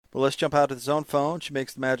But let's jump out to the zone phone. She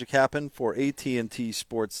makes the magic happen for AT&T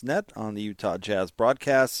Sportsnet on the Utah Jazz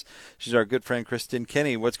broadcasts. She's our good friend, Kristen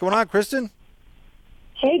Kenney. What's going on, Kristen?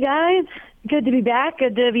 Hey, guys. Good to be back.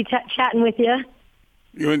 Good to be chatting with you.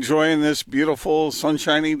 You enjoying this beautiful,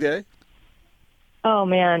 sunshiny day? Oh,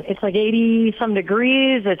 man. It's like 80-some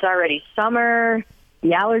degrees. It's already summer. The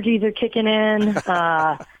allergies are kicking in.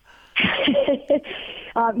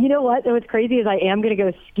 You know what? What's crazy is I am going to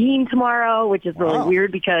go skiing tomorrow, which is really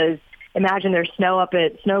weird because imagine there's snow up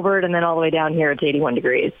at Snowbird and then all the way down here it's 81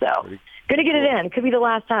 degrees. So going to get it in. It could be the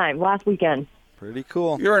last weekend. Pretty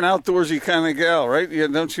cool. You're an outdoorsy kind of gal, right? Yeah,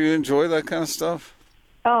 don't you enjoy that kind of stuff?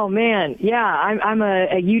 Oh, man. Yeah, I'm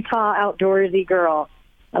a Utah outdoorsy girl.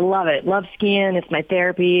 I love it. Love skiing. It's my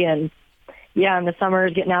therapy. And, yeah, in the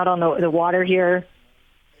summers, getting out on the water here,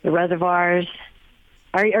 the reservoirs.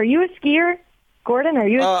 Are you a skier? Gordon, are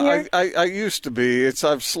you a skier? I used to be.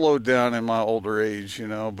 I've slowed down in my older age,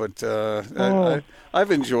 but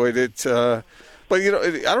I've enjoyed it. But, I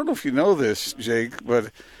don't know if you know this, Jake,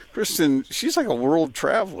 but Kristen, she's like a world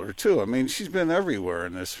traveler, too. I mean, she's been everywhere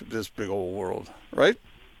in this big old world, right?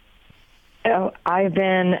 Oh, I've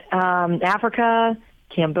been Africa,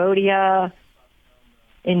 Cambodia,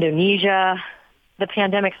 Indonesia. The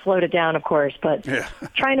pandemic slowed it down, of course, but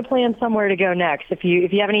trying to plan somewhere to go next. If you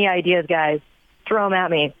have any ideas, guys, throw them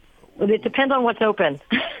at me. It depends on what's open.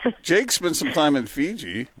 Jake spent some time in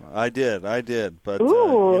Fiji. I did. But,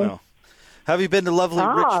 have you been to lovely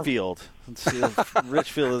Richfield?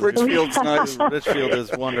 Richfield's nice. Richfield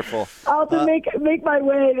is wonderful. I'll have to make my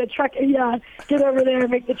way. The trek, get over there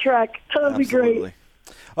and make the trek. That'll be great.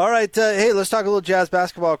 All right, hey, let's talk a little Jazz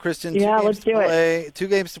basketball, Kristen. Let's do it. 2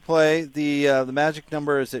 games to play. The magic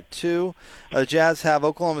number is at 2. Jazz have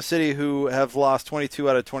Oklahoma City, who have lost 22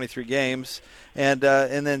 out of 23 games, and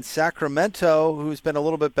then Sacramento, who's been a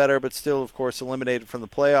little bit better, but still, of course, eliminated from the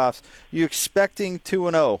playoffs. You expecting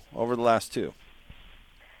 2-0 over the last 2?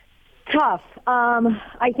 Tough.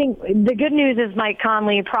 I think the good news is Mike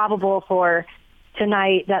Conley probable for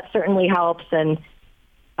tonight. That certainly helps, and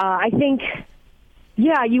I think.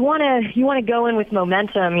 Yeah, you want to go in with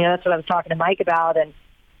momentum. That's what I was talking to Mike about, and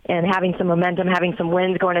having some momentum, having some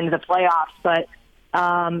wins going into the playoffs. But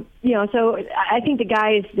so I think the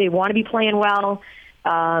guys, they want to be playing well.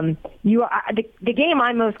 The game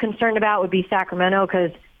I'm most concerned about would be Sacramento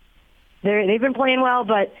because they've been playing well.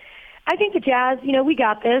 But I think the Jazz, we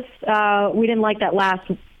got this. We didn't like that last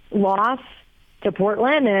loss to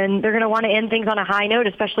Portland, and they're going to want to end things on a high note,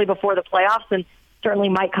 especially before the playoffs. And certainly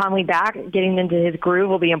Mike Conley back, getting into his groove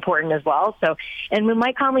will be important as well. So, and when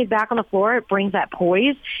Mike Conley's back on the floor, it brings that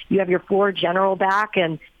poise. You have your floor general back,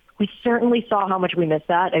 and we certainly saw how much we missed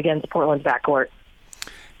that against Portland's backcourt.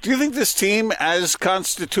 Do you think this team, as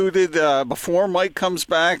constituted before Mike comes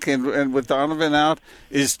back and with Donovan out,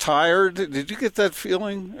 is tired? Did you get that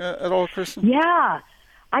feeling at all, Kristen? Yeah,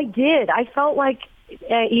 I did. I felt like,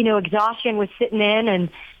 exhaustion was sitting in, and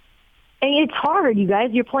it's hard, you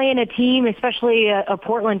guys. You're playing a team, especially a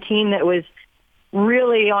Portland team that was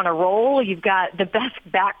really on a roll. You've got the best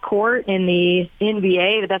backcourt in the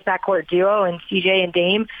NBA, the best backcourt duo in CJ and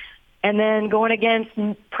Dame, and then going against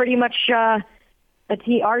pretty much our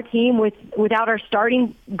team without our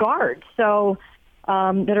starting guards, so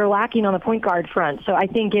that are lacking on the point guard front. So I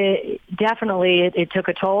think it took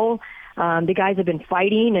a toll. The guys have been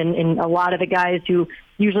fighting, and a lot of the guys who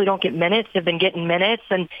usually don't get minutes have been getting minutes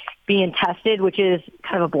and being tested, which is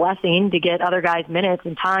kind of a blessing to get other guys minutes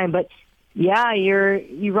and time. But, yeah,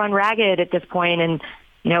 you run ragged at this point, and,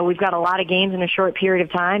 we've got a lot of games in a short period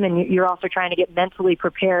of time, and you're also trying to get mentally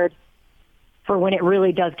prepared for when it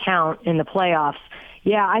really does count in the playoffs.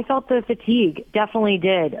 Yeah, I felt the fatigue, definitely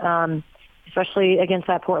did, especially against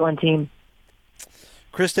that Portland team.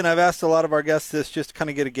 Kristen, I've asked a lot of our guests this just to kind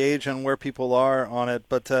of get a gauge on where people are on it,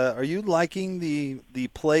 but are you liking the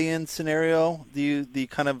play-in scenario? The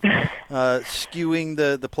kind of skewing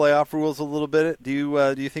the playoff rules a little bit? Do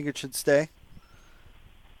you think it should stay?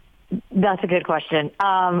 That's a good question.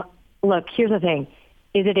 Look, here's the thing: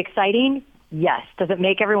 is it exciting? Yes. Does it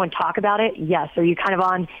make everyone talk about it? Yes. Are you kind of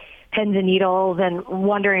on pins and needles and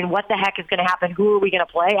wondering what the heck is going to happen? Who are we going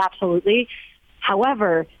to play? Absolutely.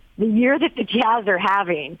 However, the year that the Jazz are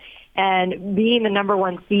having and being the number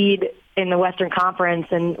 1 seed in the Western Conference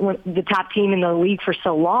and the top team in the league for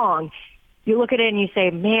so long, you look at it and you say,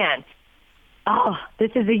 man,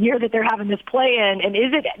 this is the year that they're having this play-in, and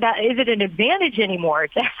is it an advantage anymore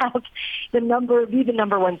to have be the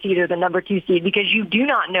number 1 seed or the number 2 seed, because you do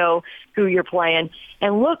not know who you're playing.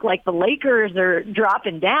 And look, like the Lakers are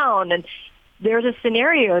dropping down, and there's a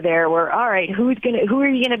scenario there where, all right, who are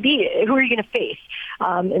you gonna be? Who are you gonna face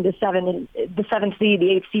in the 7th seed,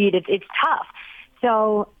 the 8th seed? It's tough.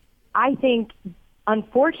 So I think,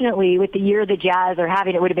 unfortunately, with the year the Jazz are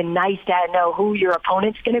having, it would have been nice to know who your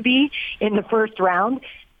opponent's going to be in the first round.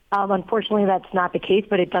 Unfortunately, that's not the case,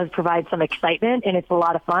 but it does provide some excitement, and it's a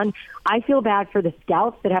lot of fun. I feel bad for the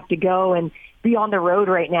scouts that have to go and be on the road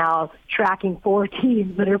right now tracking 4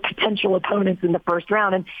 teams that are potential opponents in the first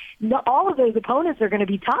round. And all of those opponents are going to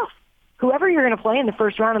be tough. Whoever you're going to play in the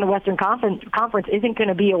first round in the Western Conference isn't going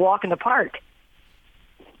to be a walk in the park.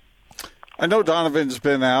 I know Donovan's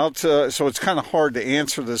been out, so it's kind of hard to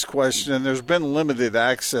answer this question, and there's been limited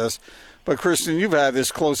access. But, Kristen, you've had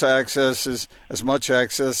as close access, as much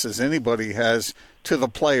access as anybody has to the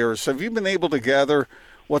players. Have you been able to gather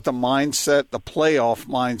what the mindset, the playoff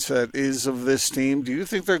mindset is of this team? Do you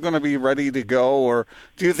think they're going to be ready to go, or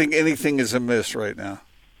do you think anything is amiss right now?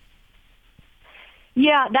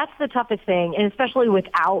 Yeah, that's the toughest thing, and especially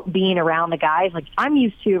without being around the guys. Like, I'm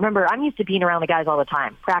used to being around the guys all the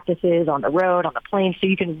time, practices, on the road, on the plane, so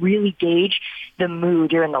you can really gauge the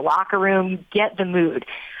mood. You're in the locker room, you get the mood.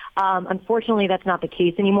 Unfortunately, that's not the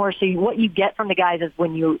case anymore. So what you get from the guys is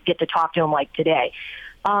when you get to talk to them like today.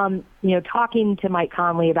 Talking to Mike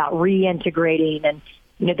Conley about reintegrating, and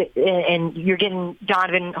and you're getting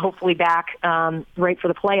Donovan hopefully back right for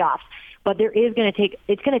the playoffs. But it's going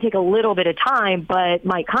to take a little bit of time, but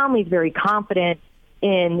Mike Conley's very confident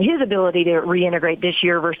in his ability to reintegrate this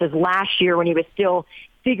year versus last year when he was still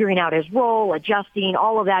figuring out his role, adjusting,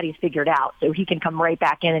 all of that he's figured out. So he can come right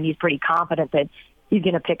back in, and he's pretty confident that he's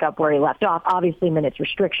going to pick up where he left off. Obviously, minutes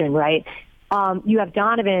restriction, right? You have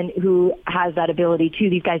Donovan, who has that ability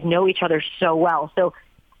too. These guys know each other so well. So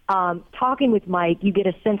talking with Mike, you get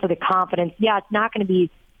a sense of the confidence. Yeah, it's not going to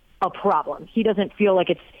be a problem. He doesn't feel like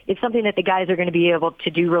it's something that the guys are going to be able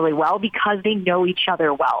to do really well because they know each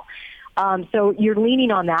other well. So you're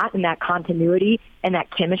leaning on that and that continuity and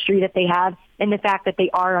that chemistry that they have, and the fact that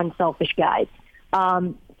they are unselfish guys.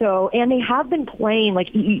 And they have been playing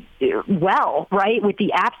well, right, with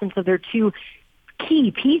the absence of their 2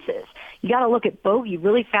 key pieces. You got to look at Bogey,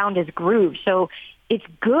 really found his groove. So it's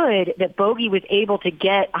good that Bogey was able to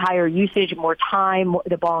get higher usage, more time,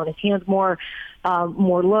 the ball in his hands, more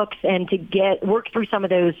looks, and to work through some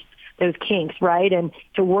of those kinks, right, and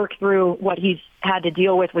to work through what he's had to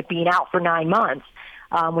deal with being out for 9 months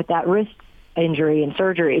with that wrist injury and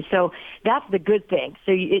surgery. So that's the good thing.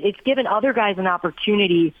 So it's given other guys an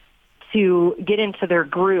opportunity to get into their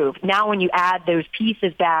groove. Now when you add those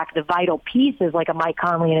pieces back, the vital pieces like a Mike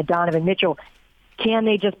Conley and a Donovan Mitchell, can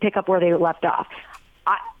they just pick up where they left off?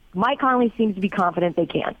 Mike Conley seems to be confident they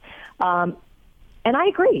can. And I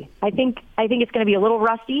agree. I think it's going to be a little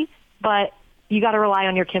rusty, but you got to rely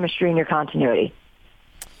on your chemistry and your continuity.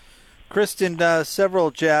 Kristen,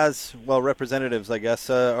 several Jazz, representatives, I guess,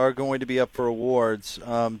 are going to be up for awards.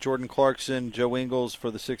 Jordan Clarkson, Joe Ingles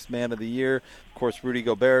for the 6th Man of the Year. Of course, Rudy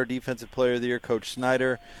Gobert, Defensive Player of the Year. Coach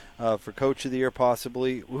Snyder for Coach of the Year,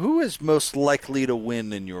 possibly. Who is most likely to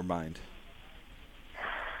win in your mind?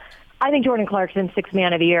 I think Jordan Clarkson, 6th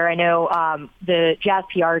Man of the Year. I know the Jazz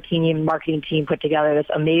PR team, marketing team put together this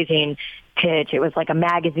amazing pitch. It was like a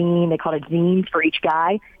magazine. They called it zines for each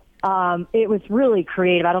guy. It was really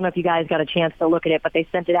creative. I don't know if you guys got a chance to look at it, but they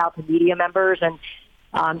sent it out to media members and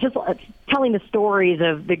just telling the stories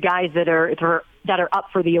of the guys that are up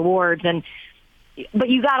for the awards. But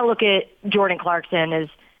you got to look at Jordan Clarkson as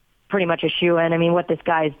pretty much a shoo-in. I mean, what this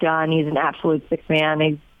guy's done, he's an absolute 6th man.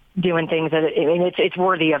 He's doing things that it's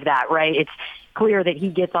worthy of that, right? It's clear that he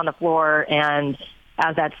gets on the floor and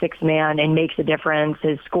as that 6th man and makes a difference,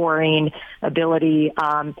 his scoring ability.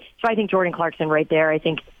 So I think Jordan Clarkson right there. I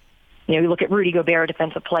think, you look at Rudy Gobert,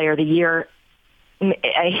 Defensive Player of the Year.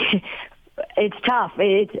 It's tough.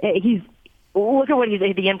 He's look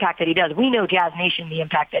at the impact that he does. We know Jazz Nation, the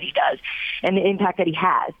impact that he does and the impact that he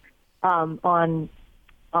has on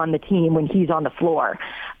the team when he's on the floor.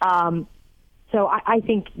 So I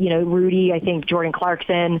think, Rudy, I think Jordan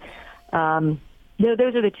Clarkson,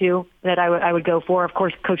 those are the 2 that I would go for. Of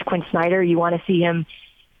course, Coach Quinn Snyder, you want to see him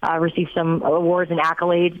receive some awards and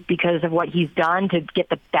accolades because of what he's done to get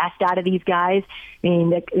the best out of these guys. I mean,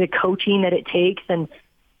 the coaching that it takes, and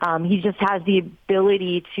he just has the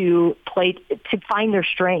ability to find their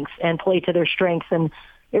strengths and play to their strengths. And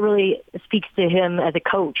it really speaks to him as a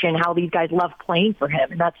coach and how these guys love playing for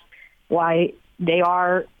him. And that's why they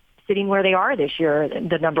are sitting where they are this year,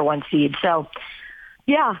 the number 1 seed. So,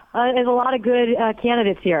 yeah, there's a lot of good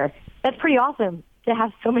candidates here. That's pretty awesome to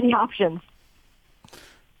have so many options.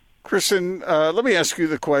 Kristen, let me ask you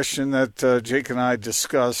the question that Jake and I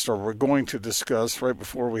discussed, or we're going to discuss right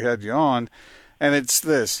before we had you on, and it's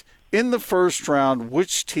this. In the first round,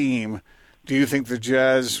 which team do you think the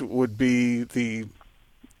Jazz would be the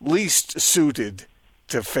least suited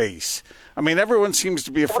to face? I mean, everyone seems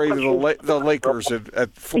to be afraid of the Lakers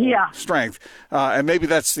at full strength, and maybe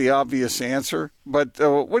that's the obvious answer, but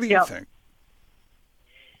what do you think?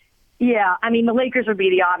 Yeah, I mean, the Lakers would be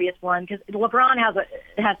the obvious one because LeBron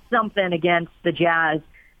has something against the Jazz.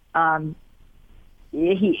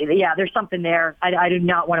 There's something there. I do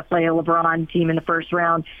not want to play a LeBron team in the first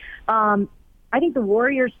round. I think the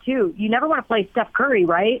Warriors, too. You never want to play Steph Curry,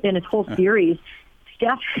 right, in his whole series.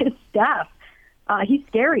 Steph is Steph. He's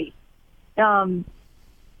scary. So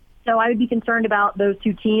I would be concerned about those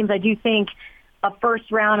two teams. I do think a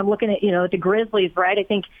first round, I'm looking at, the Grizzlies, right? I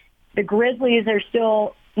think the Grizzlies are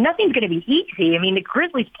still, nothing's going to be easy. I mean, the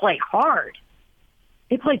Grizzlies play hard.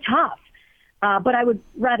 They play tough. But I would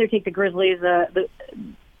rather take the Grizzlies, the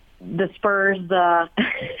Spurs.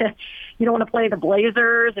 You don't want to play the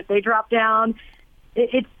Blazers if they drop down.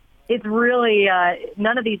 It's really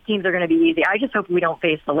none of these teams are going to be easy. I just hope we don't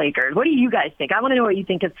face the Lakers. What do you guys think? I want to know what you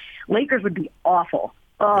think because Lakers would be awful.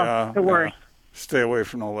 Oh, the worst. Stay away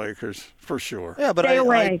from the Lakers for sure. Yeah, but Stay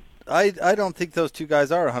away. I don't think those two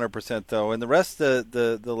guys are 100% though, and the rest of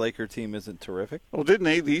the Laker team isn't terrific. Well, didn't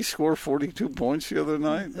AD score 42 points the other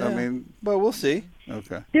night? Yeah. I mean, but we'll see.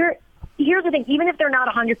 Okay. Here's the thing: even if they're not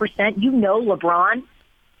 100%, LeBron,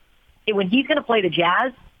 when he's going to play the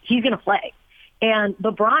Jazz, he's going to play, and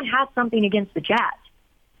LeBron has something against the Jazz.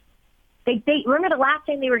 They remember the last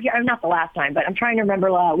time they were here. Not the last time, but I'm trying to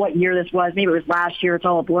remember what year this was. Maybe it was last year. It's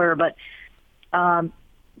all a blur, but.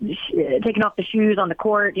 Taking off the shoes on the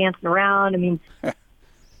court, dancing around. I mean,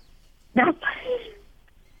 that's.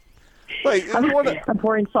 I'm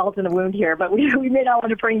pouring salt in the wound here, but we may not want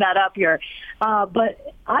to bring that up here.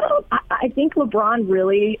 But I think LeBron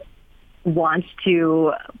really wants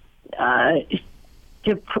to play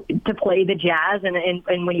the Jazz,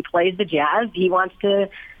 and when he plays the Jazz, he wants to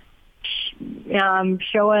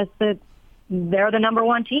show us that they're the number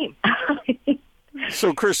one team.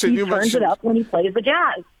 So, Kristen, you turns it up when he plays the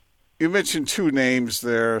Jazz. You mentioned two names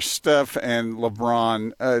there, Steph and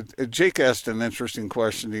LeBron. Jake asked an interesting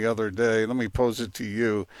question the other day. Let me pose it to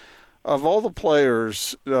you. Of all the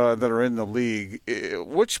players that are in the league,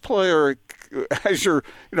 which player, as you're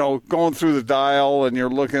going through the dial and you're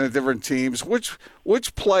looking at different teams, which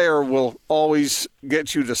player will always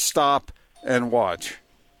get you to stop and watch?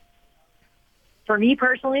 For me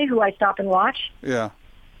personally, who I stop and watch? Yeah.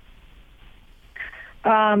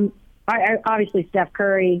 I obviously Steph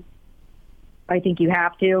Curry. I think you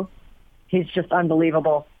have to. He's just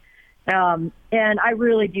unbelievable. And I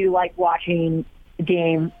really do like watching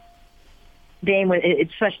Dame,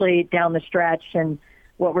 especially down the stretch and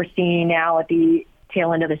what we're seeing now at the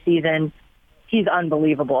tail end of the season. He's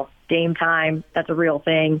unbelievable. Dame time, that's a real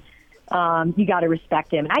thing. You got to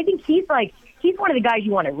respect him. And I think he's one of the guys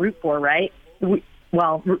you want to root for, right?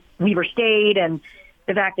 Weaver State, and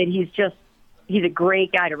the fact that he's a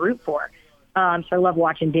great guy to root for. So I love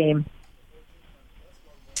watching Dame.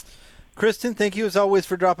 Kristen, thank you as always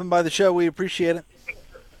for dropping by the show. We appreciate it.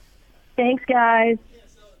 Thanks, guys.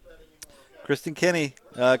 Kristen Kenney,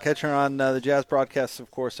 catch her on the Jazz broadcasts,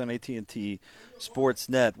 of course, on AT&T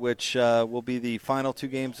Sportsnet, which will be the final two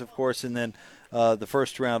games, of course, and then the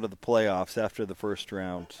first round of the playoffs. After the first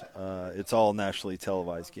round, it's all nationally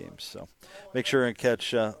televised games. So make sure and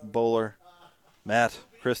catch Bowler, Matt,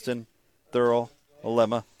 Kristen, Thurl,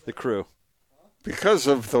 Alema, the crew. Because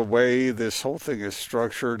of the way this whole thing is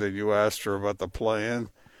structured, and you asked her about the play-in,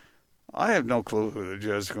 I have no clue who the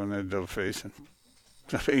Jazz are going to end up facing.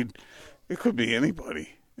 I mean, it could be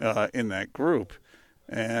anybody in that group,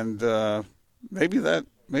 and maybe that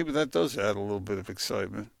does add a little bit of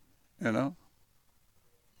excitement. I know.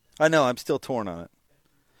 I'm still torn on it.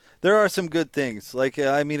 There are some good things.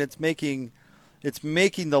 It's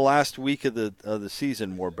making the last week of the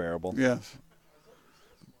season more bearable. Yes.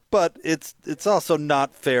 But it's also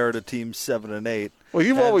not fair to teams 7 and 8. Well,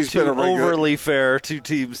 you've always been overly fair to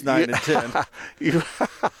teams 9 and 10.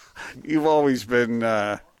 You've always been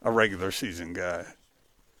a regular season guy.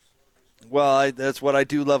 Well, that's what I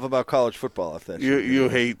do love about college football. You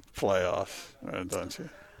hate playoffs, don't you?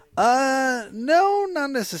 No, not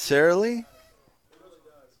necessarily.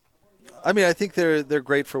 I mean, I think they're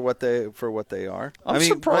great for what they are. I'm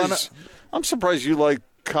surprised you like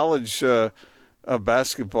college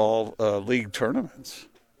basketball league tournaments.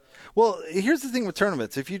 Well, here's the thing with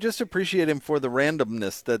tournaments. If you just appreciate him for the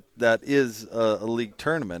randomness that is a league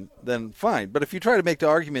tournament, then fine. But if you try to make the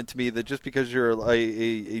argument to me that just because you're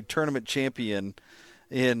a tournament champion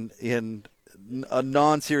in a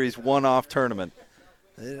non-series one-off tournament,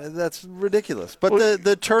 that's ridiculous. But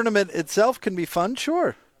the tournament itself can be fun,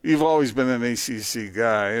 sure. You've always been an ACC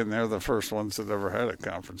guy, and they're the first ones that ever had a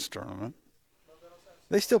conference tournament.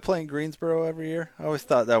 They still play in Greensboro every year? I always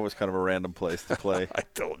thought that was kind of a random place to play. I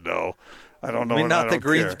don't know. I don't know. I mean, not that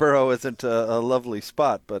Greensboro isn't a lovely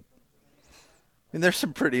spot, but I mean, there's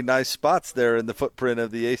some pretty nice spots there in the footprint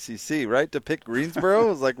of the ACC, right? To pick Greensboro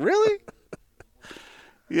was like, really?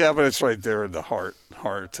 Yeah, but it's right there in the heart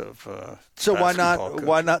of. So why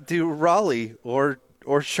not do Raleigh or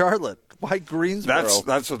Charlotte? Why Greensboro?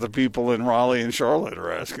 That's what the people in Raleigh and Charlotte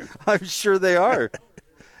are asking. I'm sure they are.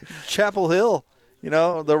 Chapel Hill,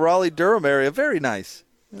 the Raleigh-Durham area, very nice.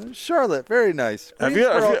 Charlotte, very nice. Have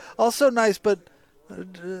you also nice, but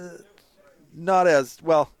not as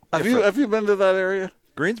well. Have you been to that area?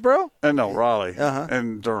 Greensboro? No, Raleigh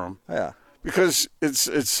and Durham. Yeah, because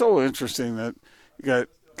it's so interesting that you got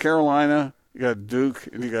Carolina, you got Duke,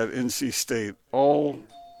 and you got NC State, all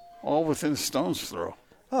within a stone's throw.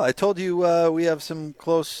 Oh, I told you we have some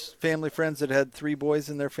close family friends that had 3 boys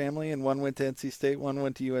in their family, and one went to NC State, one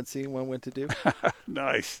went to UNC, and one went to Duke.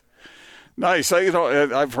 Nice.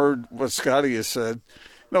 I've heard what Scotty has said.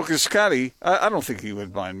 No, because Scotty, I don't think he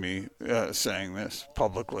would mind me saying this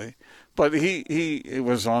publicly, but he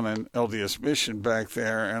was on an LDS mission back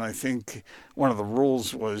there, and I think one of the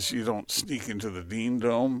rules was you don't sneak into the Dean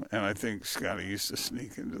Dome, and I think Scotty used to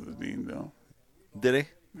sneak into the Dean Dome. Did he?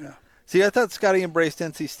 Yeah. See, I thought Scotty embraced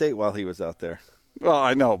NC State while he was out there. Well,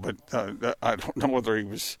 I know, but I don't know whether he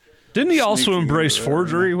was. Didn't he also embrace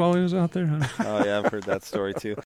forgery while he was out there? Oh, yeah, I've heard that story, too.